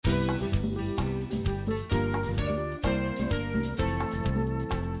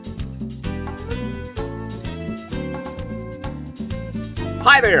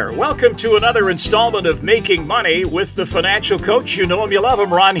Hi there. Welcome to another installment of Making Money with the financial coach. You know him, you love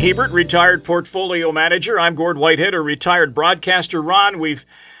him, Ron Hebert, retired portfolio manager. I'm Gord Whitehead, a retired broadcaster. Ron, we've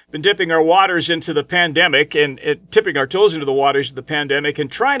been dipping our waters into the pandemic and tipping our toes into the waters of the pandemic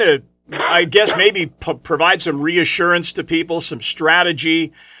and trying to, I guess, maybe provide some reassurance to people, some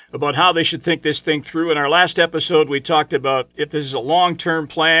strategy about how they should think this thing through. In our last episode, we talked about if this is a long-term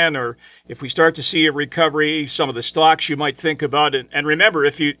plan or if we start to see a recovery, some of the stocks you might think about. And remember,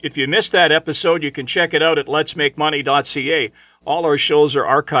 if you missed that episode, you can check it out at letsmakemoney.ca. All our shows are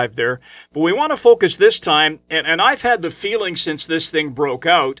archived there. But we want to focus this time, and I've had the feeling since this thing broke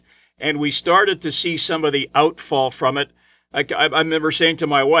out and we started to see some of the outfall from it. I remember saying to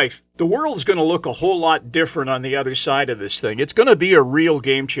my wife, the world's going to look a whole lot different on the other side of this thing. It's going to be a real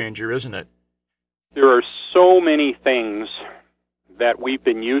game changer, isn't it? There are so many things that we've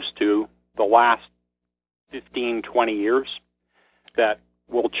been used to the last 15, 20 years that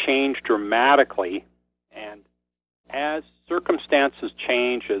will change dramatically. And as circumstances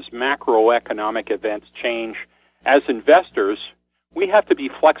change, as macroeconomic events change, as investors, we have to be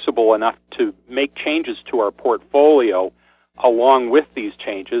flexible enough to make changes to our portfolio along with these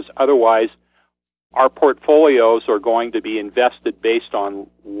changes. Otherwise, our portfolios are going to be invested based on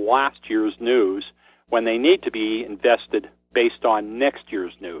last year's news when they need to be invested based on next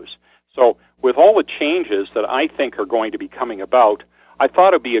year's news. So with all the changes that I think are going to be coming about, I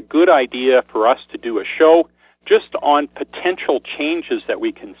thought it would be a good idea for us to do a show just on potential changes that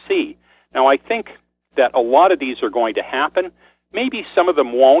we can see. Now, I think that a lot of these are going to happen. Maybe some of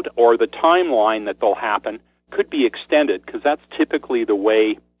them won't, or the timeline that they'll happen could be extended, because that's typically the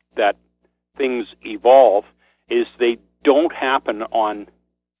way that things evolve, is they don't happen on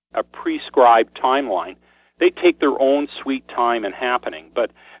a prescribed timeline. They take their own sweet time in happening.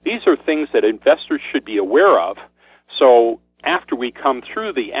 But these are things that investors should be aware of. So after we come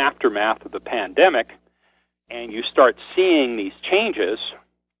through the aftermath of the pandemic and you start seeing these changes,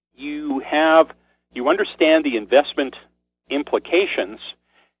 you understand the investment implications,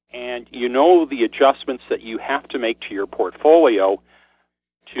 and you know the adjustments that you have to make to your portfolio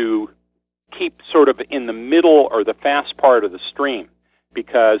to keep sort of in the middle or the fast part of the stream.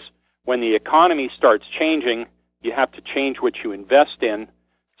 Because when the economy starts changing, you have to change what you invest in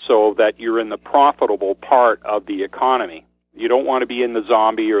so that you're in the profitable part of the economy. You don't want to be in the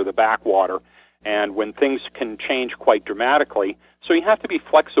zombie or the backwater, and when things can change quite dramatically. So you have to be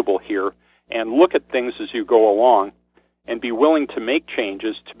flexible here and look at things as you go along, and be willing to make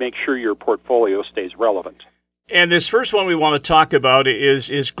changes to make sure your portfolio stays relevant. And this first one we want to talk about is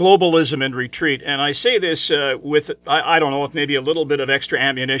globalism in retreat. And I say this with, I don't know, if maybe a little bit of extra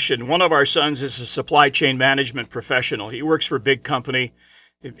ammunition. One of our sons is a supply chain management professional. He works for a big company.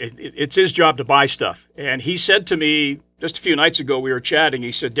 It's his job to buy stuff. And he said to me just a few nights ago, we were chatting,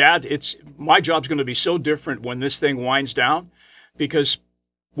 he said, Dad, my job's going to be so different when this thing winds down, because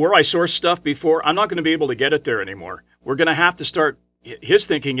where I sourced stuff before, I'm not going to be able to get it there anymore. We're going to have to start, his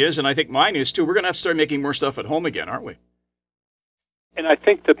thinking is, and I think mine is too, we're going to have to start making more stuff at home again, aren't we? And I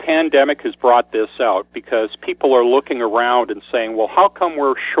think the pandemic has brought this out because people are looking around and saying, well, how come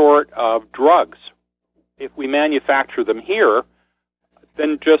we're short of drugs? If we manufacture them here,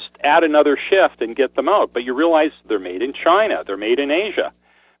 then just add another shift and get them out. But you realize they're made in China, they're made in Asia.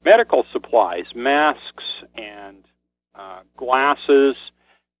 Medical supplies, masks and glasses,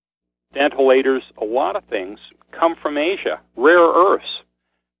 ventilators, a lot of things come from Asia. Rare earths,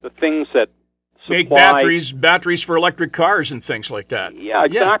 the things that supply... Make batteries for electric cars and things like that. Yeah,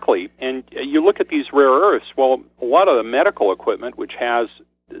 exactly. Yeah. And you look at these rare earths, well, a lot of the medical equipment, which has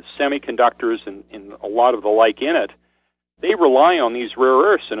semiconductors and a lot of the like in it, they rely on these rare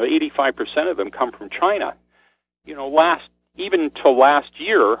earths, and 85% of them come from China. You know, even till last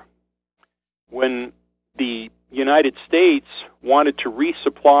year, when the United States wanted to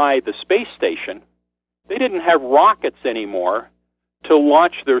resupply the space station, they didn't have rockets anymore to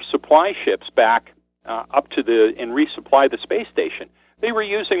launch their supply ships back up to and resupply the space station. They were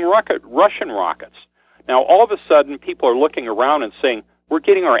using Russian rockets. Now, all of a sudden, people are looking around and saying, we're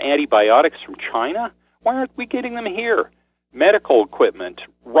getting our antibiotics from China? Why aren't we getting them here? Medical equipment,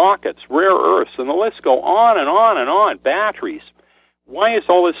 rockets, rare earths, and the list go on and on and on, batteries. Why is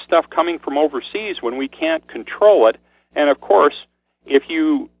all this stuff coming from overseas when we can't control it? And, of course, if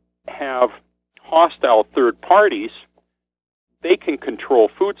you have hostile third parties, they can control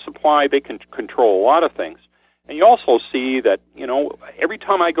food supply, they can control a lot of things. And you also see that, you know, every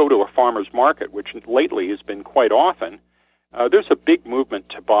time I go to a farmer's market, which lately has been quite often, there's a big movement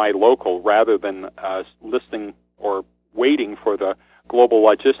to buy local rather than listening or waiting for the global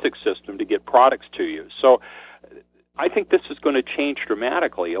logistics system to get products to you. So I think this is going to change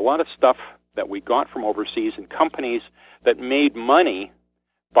dramatically. A lot of stuff that we got from overseas and companies that made money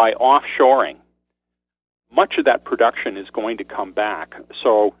by offshoring, much of that production is going to come back.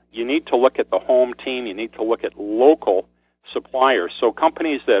 So you need to look at the home team. You need to look at local suppliers. So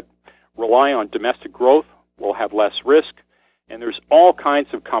companies that rely on domestic growth will have less risk. And there's all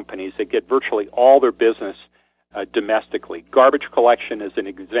kinds of companies that get virtually all their business domestically. Garbage collection is an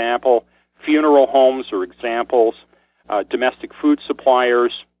example. Funeral homes are examples. Domestic food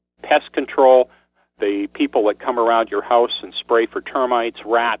suppliers, pest control, the people that come around your house and spray for termites,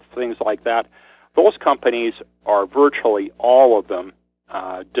 rats, things like that. Those companies are virtually all of them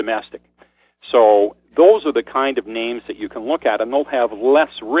domestic. So those are the kind of names that you can look at, and they'll have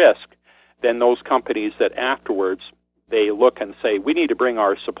less risk than those companies that afterwards they look and say, we need to bring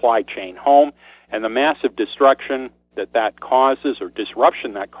our supply chain home, and the massive destruction that causes or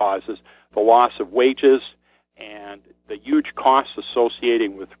disruption that causes, the loss of wages and the huge costs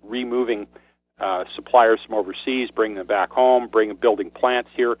associated with removing suppliers from overseas, bringing them back home, building plants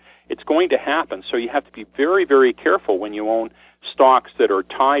here. It's going to happen. So you have to be very, very careful when you own stocks that are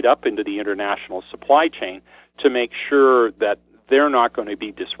tied up into the international supply chain to make sure that they're not going to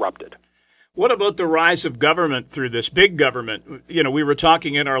be disrupted. What about the rise of government through this, big government? You know, we were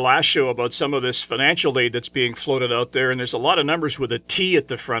talking in our last show about some of this financial aid that's being floated out there, and there's a lot of numbers with a T at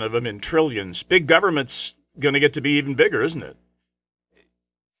the front of them in trillions. Big government's going to get to be even bigger, isn't it?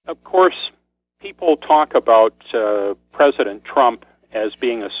 Of course, people talk about President Trump as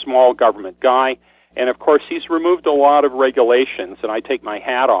being a small government guy, and of course he's removed a lot of regulations, and I take my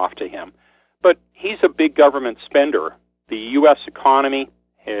hat off to him. But he's a big government spender. The U.S. economy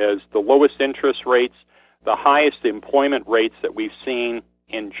has the lowest interest rates, the highest employment rates that we've seen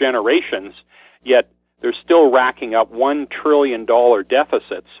in generations, yet they're still racking up $1 trillion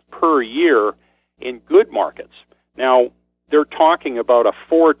deficits per year in good markets. Now, they're talking about a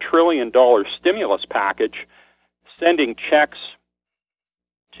 $4 trillion stimulus package, sending checks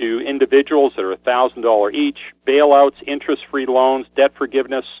to individuals that are $1,000 each, bailouts, interest-free loans, debt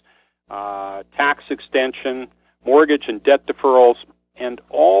forgiveness, tax extension, mortgage and debt deferrals, and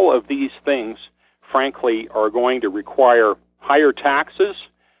all of these things, frankly, are going to require higher taxes,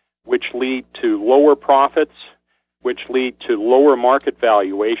 which lead to lower profits, which lead to lower market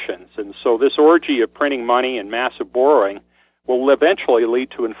valuations. And so this orgy of printing money and massive borrowing will eventually lead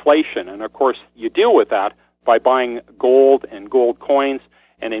to inflation. And, of course, you deal with that by buying gold and gold coins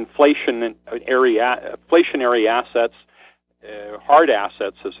and inflationary assets, hard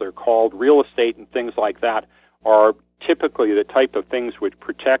assets, as they're called, real estate and things like that, are typically the type of things which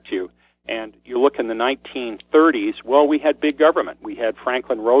protect you. And you look in the 1930s, well, we had big government. We had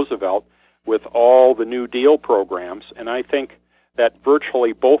Franklin Roosevelt with all the New Deal programs, and I think that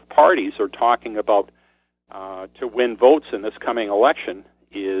virtually both parties are talking about to win votes in this coming election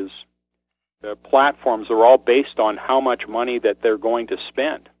is the platforms are all based on how much money that they're going to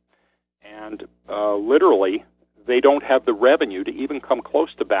spend. And literally, they don't have the revenue to even come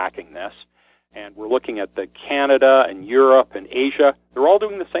close to backing this. And we're looking at the Canada and Europe and Asia. They're all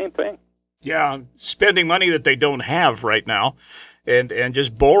doing the same thing. Yeah, spending money that they don't have right now and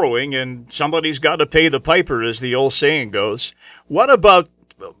just borrowing, and somebody's got to pay the piper, as the old saying goes. What about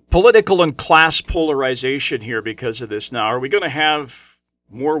political and class polarization here because of this now? Are we going to have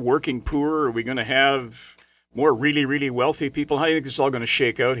more working poor? Are we going to have more really, really wealthy people? How do you think this is all going to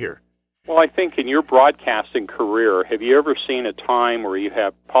shake out here? Well, I think in your broadcasting career, have you ever seen a time where you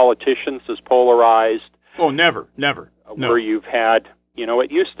have politicians as polarized? Oh, never. Where you've had,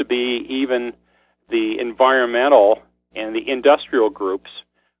 it used to be even the environmental and the industrial groups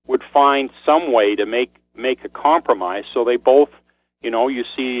would find some way to make a compromise. So they both,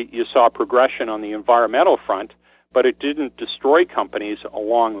 you saw progression on the environmental front, but it didn't destroy companies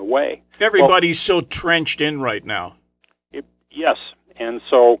along the way. Everybody's so trenched in right now. Yes, and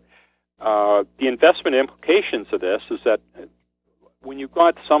so the investment implications of this is that when you've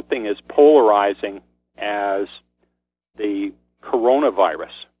got something as polarizing as the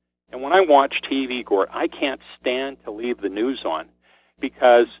coronavirus, and when I watch TV, Gord, I can't stand to leave the news on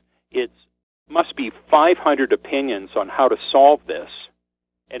because it must be 500 opinions on how to solve this,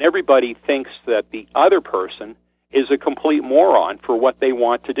 and everybody thinks that the other person is a complete moron for what they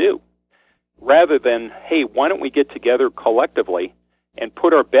want to do, rather than, hey, why don't we get together collectively and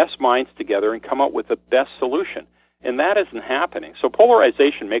put our best minds together and come up with the best solution? And that isn't happening. So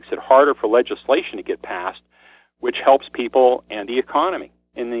polarization makes it harder for legislation to get passed, which helps people and the economy.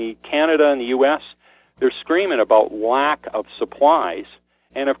 In the Canada and the U.S., they're screaming about lack of supplies,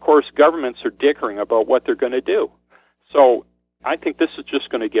 and of course governments are dickering about what they're going to do. So I think this is just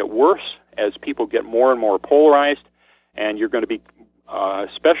going to get worse as people get more and more polarized. And you're going to be,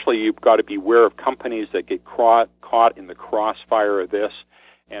 especially you've got to be aware of companies that get caught in the crossfire of this.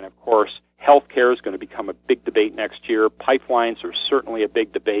 And of course, healthcare is going to become a big debate next year. Pipelines are certainly a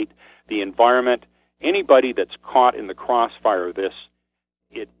big debate. The environment, anybody that's caught in the crossfire of this,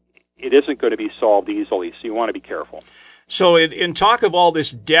 it isn't going to be solved easily, so you want to be careful. So in talk of all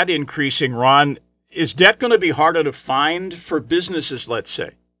this debt increasing, Ron, is debt going to be harder to find for businesses, let's say?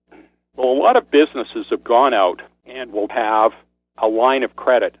 Well, a lot of businesses have gone out and will have a line of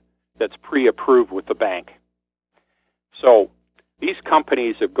credit that's pre-approved with the bank. So these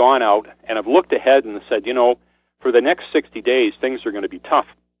companies have gone out and have looked ahead and said, for the next 60 days, things are going to be tough.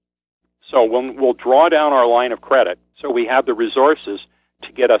 So we'll draw down our line of credit so we have the resources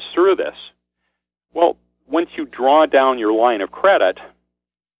to get us through this. Well, once you draw down your line of credit,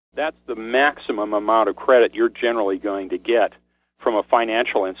 that's the maximum amount of credit you're generally going to get from a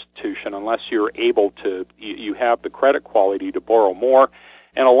financial institution unless you're able to, you have the credit quality to borrow more.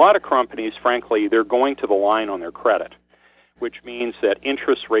 And a lot of companies, frankly, they're going to the line on their credit, which means that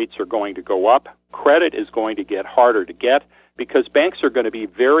interest rates are going to go up. Credit is going to get harder to get because banks are going to be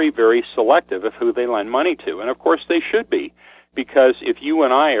very, very selective of who they lend money to. And of course they should be, because if you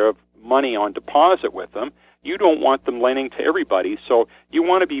and I have money on deposit with them, you don't want them lending to everybody. So you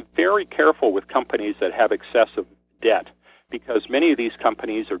want to be very careful with companies that have excessive debt, because many of these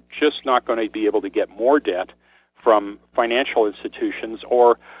companies are just not going to be able to get more debt from financial institutions,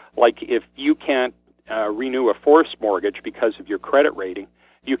 or like if you can't renew a forced mortgage because of your credit rating,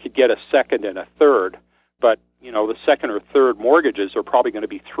 you could get a second and a third, but the second or third mortgages are probably going to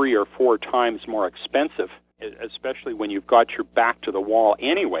be 3 or 4 times more expensive, especially when you've got your back to the wall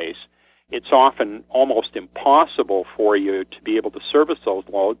anyways. It's often almost impossible for you to be able to service those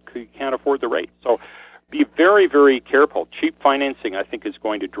loans because you can't afford the rate. So be very, very careful. Cheap financing, I think, is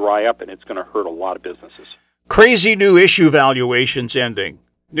going to dry up, and it's going to hurt a lot of businesses. Crazy new issue valuations ending.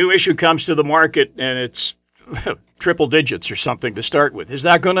 New issue comes to the market, and it's triple digits or something to start with. Is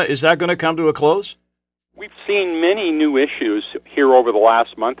that gonna come to a close? We've seen many new issues here over the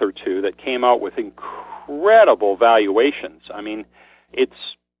last month or two that came out with incredible valuations. I mean,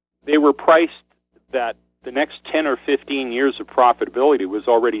 they were priced that the next 10 or 15 years of profitability was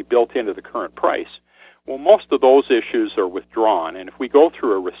already built into the current price. Well, most of those issues are withdrawn, and if we go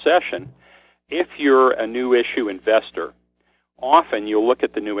through a recession, if you're a new issue investor, often you'll look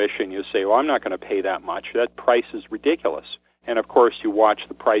at the new issue and you'll say, well, I'm not going to pay that much. That price is ridiculous. And of course, you watch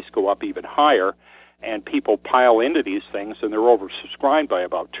the price go up even higher, and people pile into these things, and they're oversubscribed by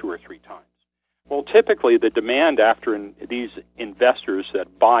about 2 or 3 times. Well, typically the demand after these investors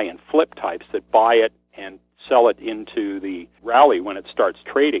that buy and flip types, that buy it and sell it into the rally when it starts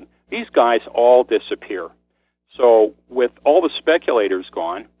trading, these guys all disappear. So with all the speculators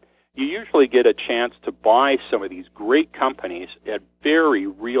gone, you usually get a chance to buy some of these great companies at very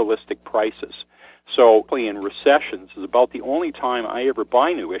realistic prices. So in recessions is about the only time I ever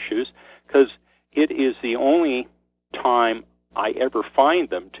buy new issues, because it is the only time I ever find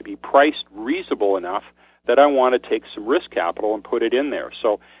them to be priced reasonable enough that I want to take some risk capital and put it in there.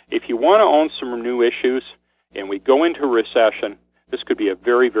 So if you want to own some new issues and we go into a recession, this could be a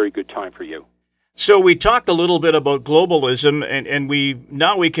very, very good time for you. So we talked a little bit about globalism, and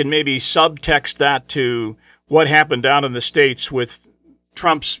we can maybe subtext that to what happened down in the States with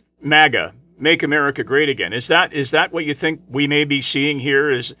Trump's MAGA, Make America Great Again. Is that what you think we may be seeing here?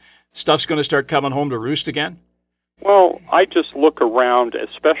 Is stuff's going to start coming home to roost again? Well, I just look around,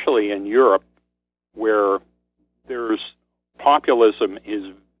 especially in Europe, where there's populism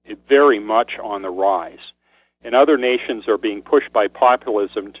is very much on the rise. And other nations are being pushed by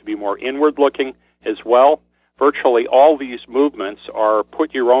populism to be more inward-looking as well. Virtually all these movements are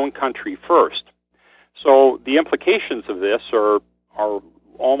put your own country first. So the implications of this are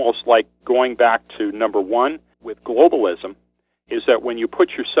almost like going back to number one with globalism, is that when you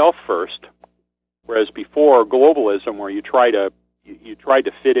put yourself first, whereas before globalism, where you tried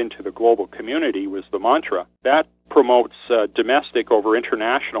to fit into the global community was the mantra, that promotes domestic over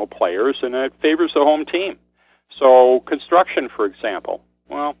international players, and it favors the home team. So construction, for example,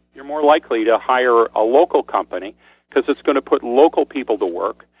 well, you're more likely to hire a local company because it's going to put local people to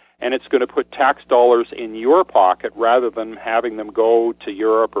work, and it's going to put tax dollars in your pocket rather than having them go to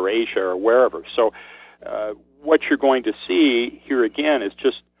Europe or Asia or wherever. So what you're going to see here again is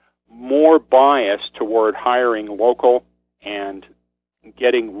just more bias toward hiring local and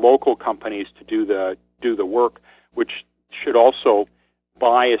getting local companies to do the work, which should also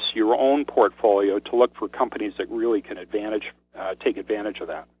bias your own portfolio to look for companies that really can take advantage of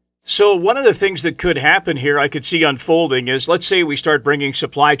that. So one of the things that could happen here, I could see unfolding, is let's say we start bringing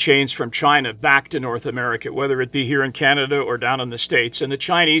supply chains from China back to North America, whether it be here in Canada or down in the States, and the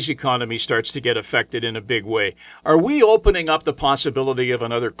Chinese economy starts to get affected in a big way. Are we opening up the possibility of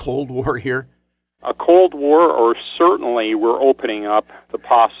another Cold War here? A Cold War, or certainly we're opening up the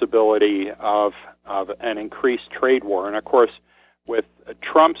possibility of an increased trade war. And of course, with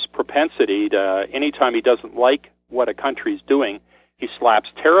Trump's propensity to, anytime he doesn't like what a country's doing, he slaps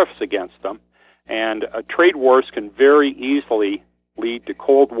tariffs against them. And trade wars can very easily lead to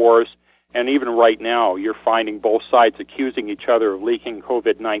Cold Wars. And even right now, you're finding both sides accusing each other of leaking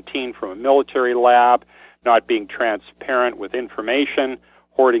COVID-19 from a military lab, not being transparent with information,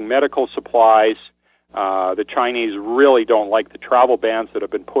 hoarding medical supplies. The Chinese really don't like the travel bans that have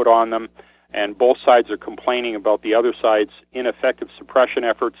been put on them. And both sides are complaining about the other side's ineffective suppression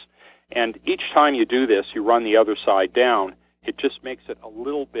efforts. And each time you do this, you run the other side down. It just makes it a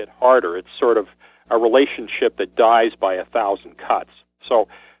little bit harder. It's sort of a relationship that dies by 1,000 cuts. So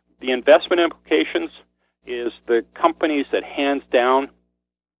the investment implications is the companies that hands down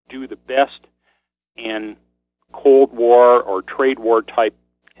do the best in Cold War or trade war type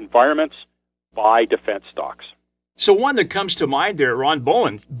environments buy defense stocks. So one that comes to mind there, Ron,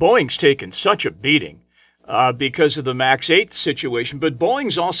 Boeing's taken such a beating because of the MAX 8 situation, but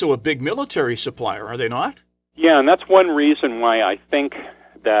Boeing's also a big military supplier, are they not? Yeah, and that's one reason why I think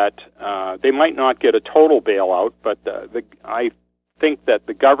that they might not get a total bailout, but I think that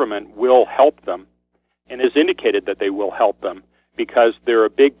the government will help them and has indicated that they will help them because they're a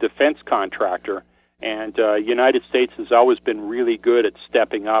big defense contractor, and United States has always been really good at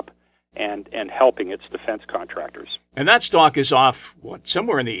stepping up and helping its defense contractors. And that stock is off,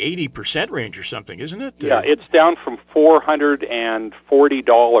 somewhere in the 80% range or something, isn't it? Yeah, it's down from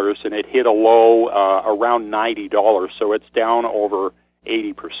 $440, and it hit a low around $90, so it's down over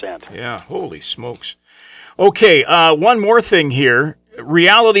 80%. Yeah, holy smokes. Okay, one more thing here.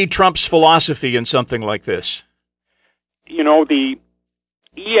 Reality trumps philosophy in something like this. You know, the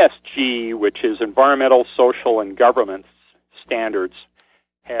ESG, which is environmental, social, and governance standards,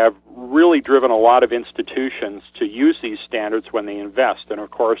 have really driven a lot of institutions to use these standards when they invest. And of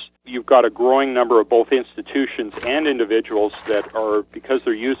course, you've got a growing number of both institutions and individuals that are, because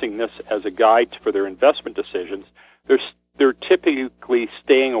they're using this as a guide for their investment decisions, they're typically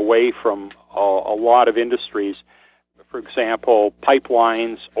staying away from a lot of industries. For example,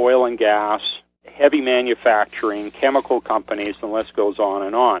 pipelines, oil and gas, heavy manufacturing, chemical companies, and the list goes on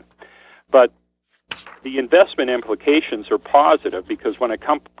and on. But the investment implications are positive because when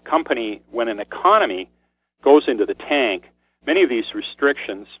when an economy goes into the tank, many of these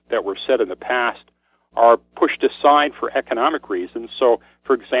restrictions that were set in the past are pushed aside for economic reasons. So,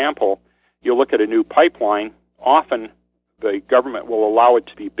 for example, you look at a new pipeline, often the government will allow it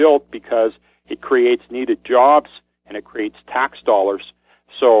to be built because it creates needed jobs and it creates tax dollars.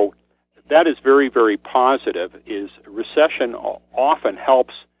 So that is very, very positive. Recession often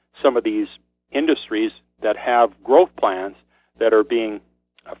helps some of these industries that have growth plans that are being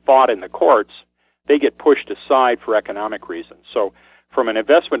fought in the courts. They get pushed aside for economic reasons. So from an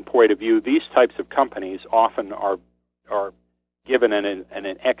investment point of view, these types of companies often are given an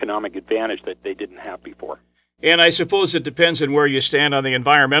economic advantage that they didn't have before. And I suppose it depends on where you stand on the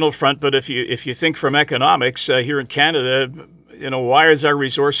environmental front, but if you think from economics, here in Canada, why has our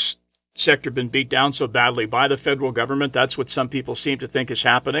resource sector been beat down so badly by the federal government? That's what some people seem to think is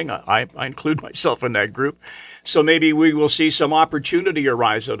happening. I include myself in that group. So maybe we will see some opportunity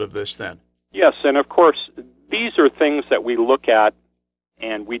arise out of this then. Yes, and of course, these are things that we look at,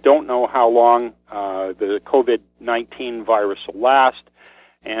 and we don't know how long the COVID-19 virus will last.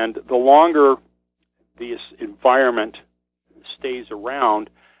 And the longer this environment stays around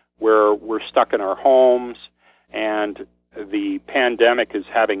where we're stuck in our homes and the pandemic is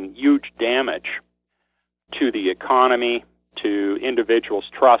having huge damage to the economy, to individuals'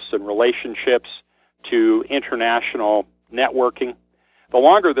 trusts and relationships, to international networking. The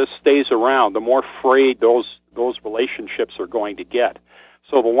longer this stays around, the more frayed those relationships are going to get.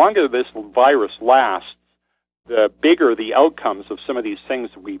 So the longer this virus lasts, the bigger the outcomes of some of these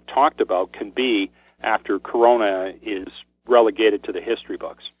things that we've talked about can be after Corona is relegated to the history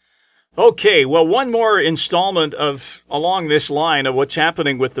books. Okay, well, one more installment along this line of what's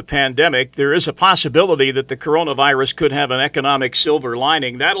happening with the pandemic. There is a possibility that the coronavirus could have an economic silver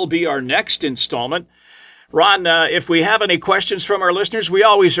lining. That'll be our next installment. Ron, if we have any questions from our listeners, we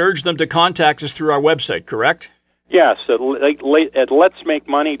always urge them to contact us through our website, correct? Yes, at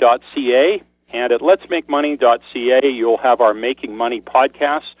letsmakemoney.ca, and at letsmakemoney.ca you'll have our Making Money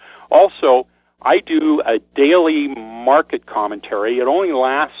podcast. Also, I do a daily market commentary. It only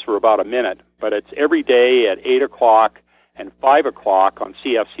lasts for about a minute, but it's every day at 8 o'clock and 5 o'clock on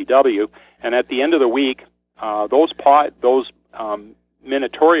CFCW. And at the end of the week, those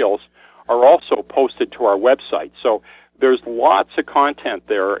minitorials are also posted to our website. So there's lots of content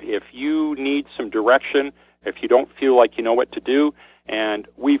there if you need some direction, if you don't feel like you know what to do. And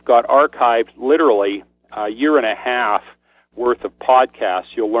we've got archived literally a year and a half worth of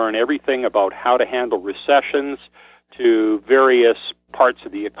podcasts. You'll learn everything about how to handle recessions to various parts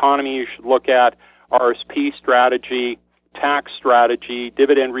of the economy you should look at, RSP strategy, tax strategy,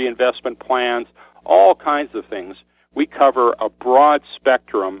 dividend reinvestment plans, all kinds of things. We cover a broad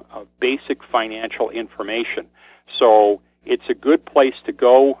spectrum of basic financial information. So it's a good place to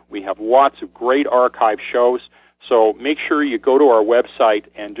go. We have lots of great archive shows. So make sure you go to our website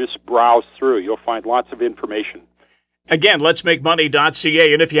and just browse through. You'll find lots of information. Again,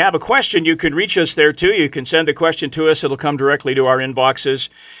 letsmakemoney.ca. And if you have a question, you can reach us there, too. You can send the question to us. It'll come directly to our inboxes,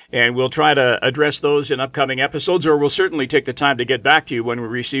 and we'll try to address those in upcoming episodes, or we'll certainly take the time to get back to you when we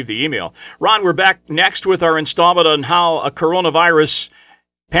receive the email. Ron, we're back next with our installment on how a coronavirus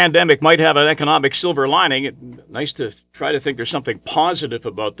pandemic might have an economic silver lining. Nice to try to think there's something positive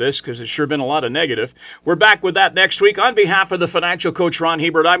about this, because it's sure been a lot of negative. We're back with that next week. On behalf of the financial coach, Ron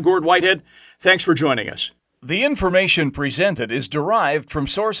Hebert, I'm Gord Whitehead. Thanks for joining us. The information presented is derived from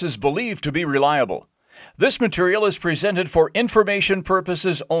sources believed to be reliable. This material is presented for information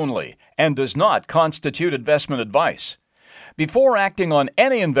purposes only and does not constitute investment advice. Before acting on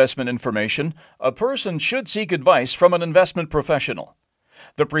any investment information, a person should seek advice from an investment professional.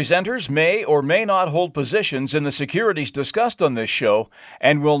 The presenters may or may not hold positions in the securities discussed on this show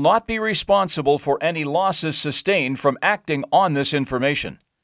and will not be responsible for any losses sustained from acting on this information.